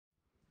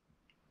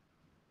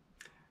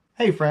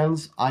Hey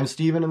friends, I'm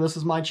Steven and this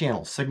is my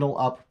channel, Signal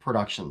Up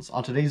Productions.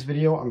 On today's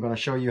video, I'm going to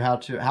show you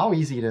how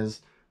easy it is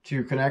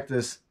to connect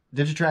this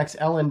Digitrax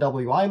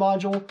LNWI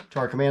module to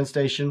our command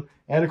station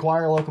and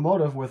acquire a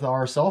locomotive with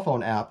our cell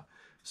phone app.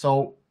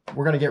 So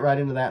we're going to get right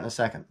into that in a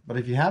second. But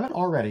if you haven't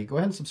already, go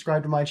ahead and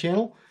subscribe to my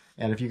channel.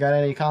 And if you got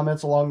any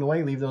comments along the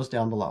way, leave those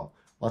down below.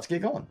 Let's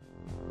get going.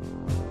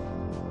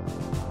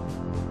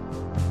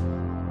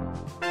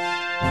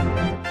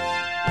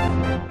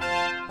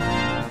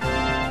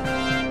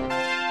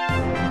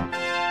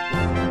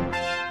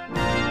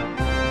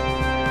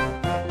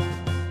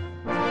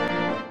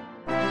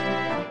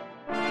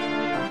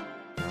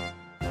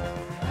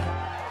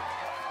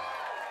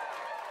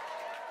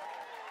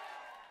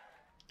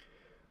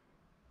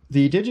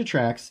 The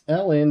Digitrax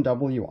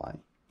LNWI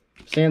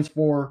stands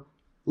for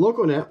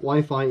LocoNet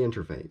WiFi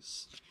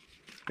Interface.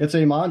 It's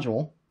a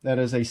module that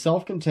is a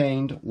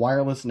self-contained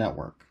wireless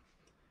network.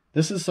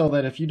 This is so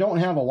that if you don't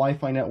have a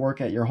Wi-Fi network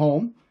at your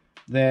home,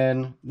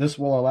 then this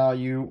will allow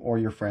you or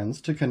your friends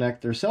to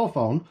connect their cell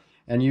phone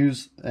and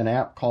use an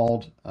app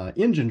called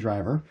Engine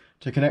Driver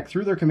to connect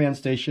through their command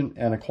station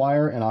and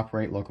acquire and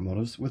operate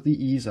locomotives with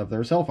the ease of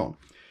their cell phone.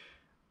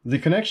 The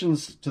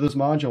connections to this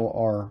module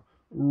are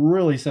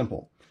really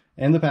simple.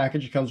 In the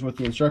package, it comes with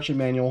the instruction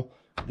manual,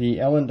 the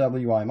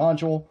LNWI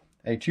module,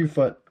 a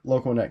 2-foot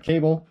LocoNet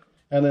cable,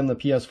 and then the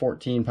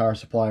PS14 power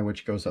supply,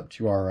 which goes up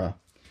to our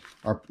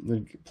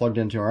plugged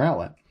into our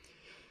outlet.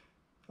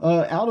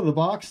 Out of the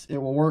box, it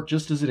will work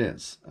just as it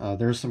is.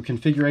 There's some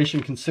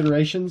configuration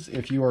considerations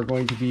if you are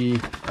going to be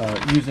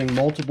using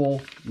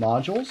multiple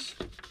modules,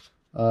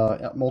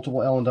 multiple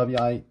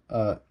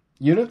LNWI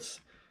units,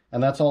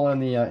 and that's all in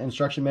the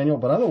instruction manual.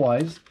 But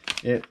otherwise,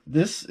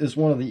 this is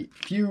one of the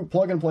few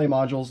plug-and-play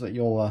modules that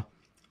you'll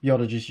be able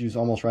to just use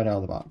almost right out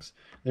of the box.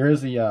 There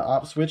is the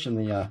op switch and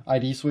the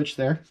ID switch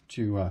there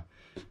to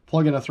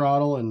plug in a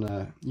throttle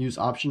and use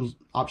op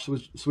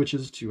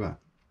switches to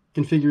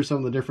configure some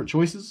of the different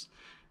choices.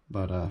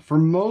 But for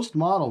most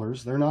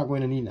modelers, they're not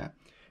going to need that.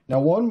 Now,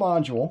 one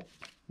module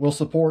will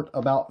support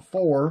about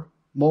 4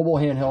 mobile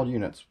handheld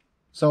units,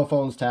 cell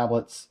phones,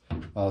 tablets,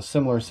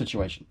 similar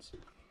situations.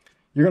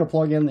 You're going to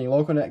plug in the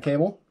LocoNet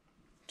cable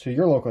to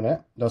your LocoNet.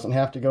 It doesn't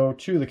have to go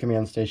to the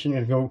command station. You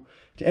can go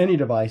to any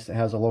device that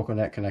has a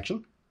LocoNet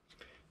connection.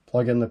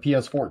 Plug in the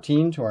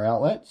PS14 to our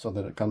outlet so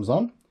that it comes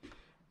on.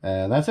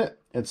 And that's it.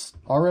 It's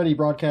already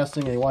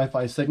broadcasting a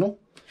Wi-Fi signal.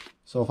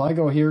 So if I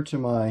go here to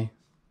my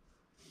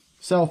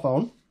cell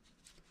phone,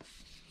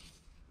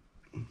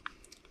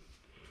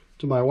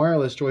 to my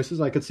wireless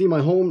choices, I could see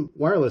my home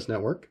wireless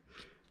network,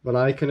 but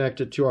I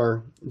connected to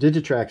our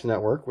Digitrax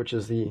network, which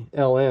is the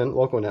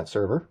LocoNet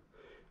server,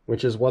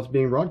 which is what's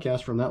being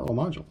broadcast from that little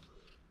module.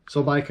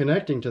 So by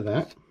connecting to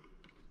that,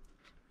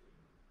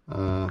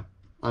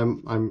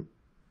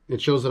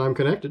 it shows that I'm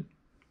connected.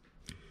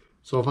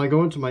 So if I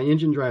go into my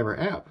Engine Driver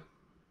app,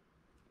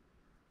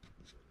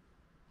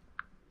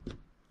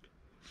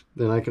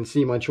 then I can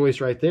see my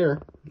choice right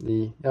there,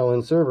 the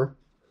LnServer.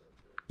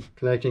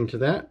 Connecting to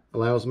that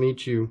allows me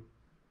to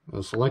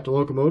select a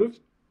locomotive.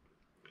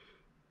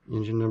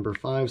 Engine number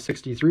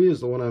 563 is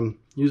the one I'm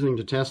using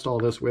to test all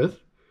this with.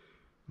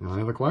 Now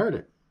I've acquired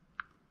it.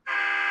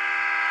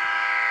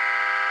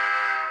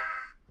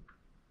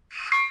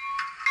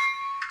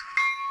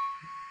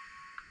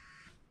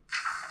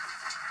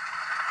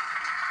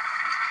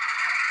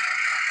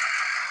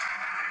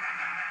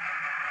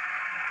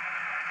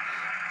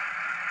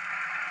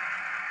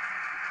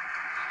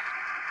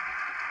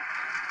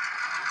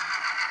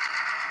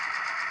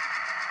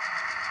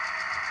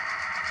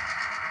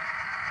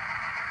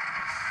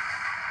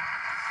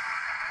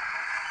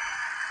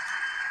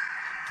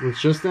 It's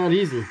just that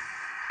easy.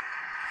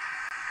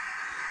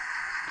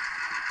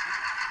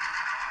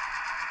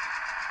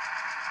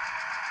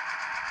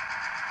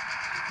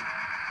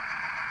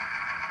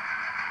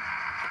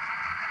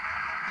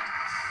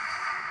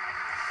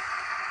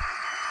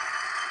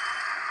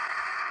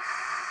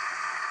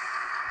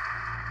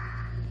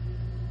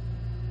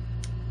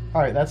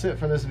 Alright, that's it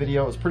for this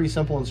video. It's pretty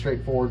simple and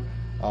straightforward.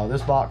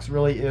 This box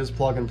really is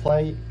plug and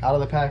play. Out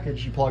of the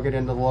package, you plug it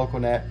into the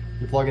LocoNet,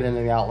 you plug it into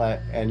the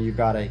outlet, and you've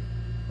got a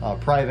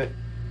private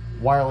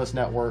wireless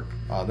network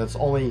that's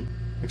only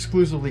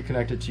exclusively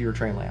connected to your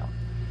train layout.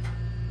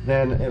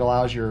 Then it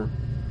allows your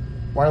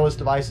wireless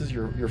devices,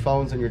 your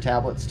phones and your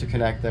tablets to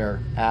connect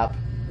their app,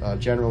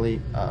 generally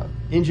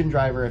Engine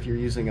Driver if you're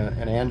using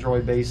an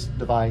Android-based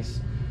device.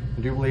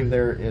 I do believe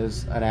there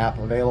is an app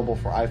available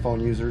for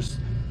iPhone users.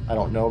 I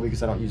don't know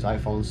because I don't use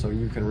iPhones, so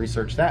you can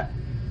research that.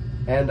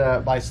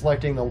 And by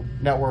selecting the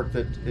network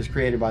that is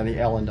created by the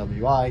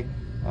LNWI,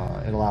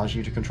 it allows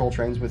you to control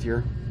trains with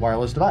your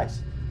wireless device.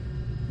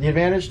 The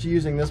advantage to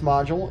using this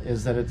module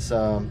is that it's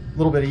a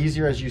little bit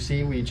easier. As you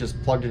see, we just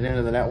plugged it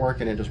into the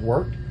network and it just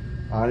worked.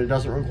 And it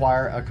doesn't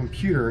require a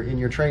computer in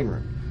your train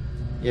room.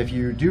 If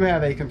you do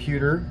have a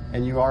computer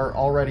and you are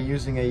already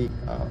using a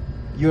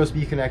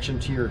USB connection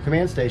to your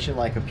command station,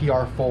 like a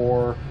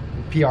PR4,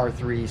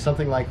 PR3,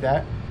 something like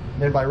that,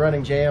 then by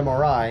running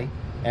JMRI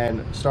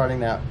and starting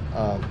that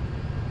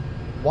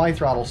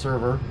WiThrottle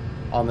server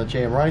on the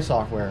JMRI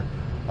software,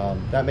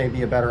 that may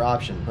be a better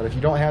option. But if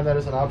you don't have that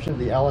as an option,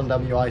 the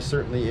LNWI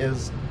certainly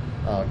is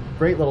a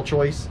great little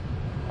choice.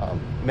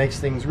 Makes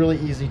things really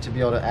easy to be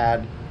able to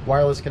add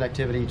wireless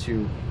connectivity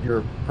to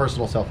your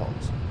personal cell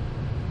phones.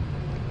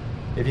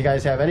 If you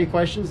guys have any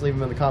questions, leave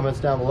them in the comments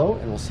down below,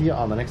 and we'll see you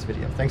on the next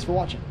video. Thanks for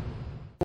watching.